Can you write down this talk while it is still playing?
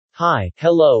Hi,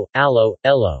 hello, allo,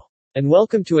 ello. And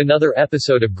welcome to another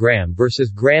episode of Graham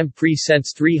vs. Graham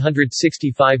Presents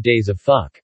 365 Days of Phuck.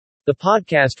 The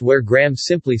podcast where Graham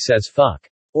simply says fuck.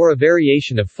 Or a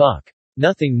variation of fuck.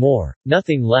 Nothing more,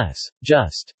 nothing less,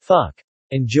 just fuck.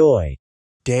 Enjoy.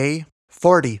 Day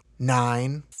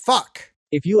 49. Fuck.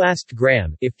 If you asked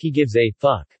Graham if he gives a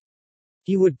fuck,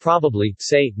 he would probably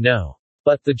say no.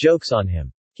 But the joke's on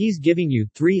him. He's giving you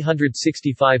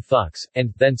 365 fucks,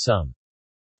 and then some.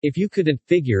 If you couldn't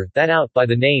figure that out by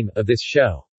the name of this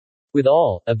show. With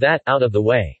all of that out of the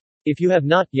way. If you have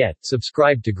not yet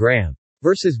subscribed to Graham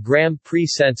vs. Graham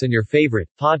Presents on your favorite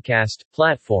podcast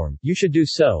platform, you should do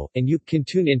so, and you can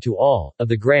tune into all of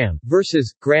the Graham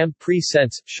vs. Graham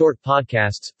Presents short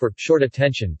podcasts for short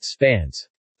attention spans.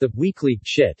 The weekly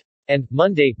shit and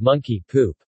Monday monkey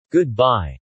poop. Goodbye.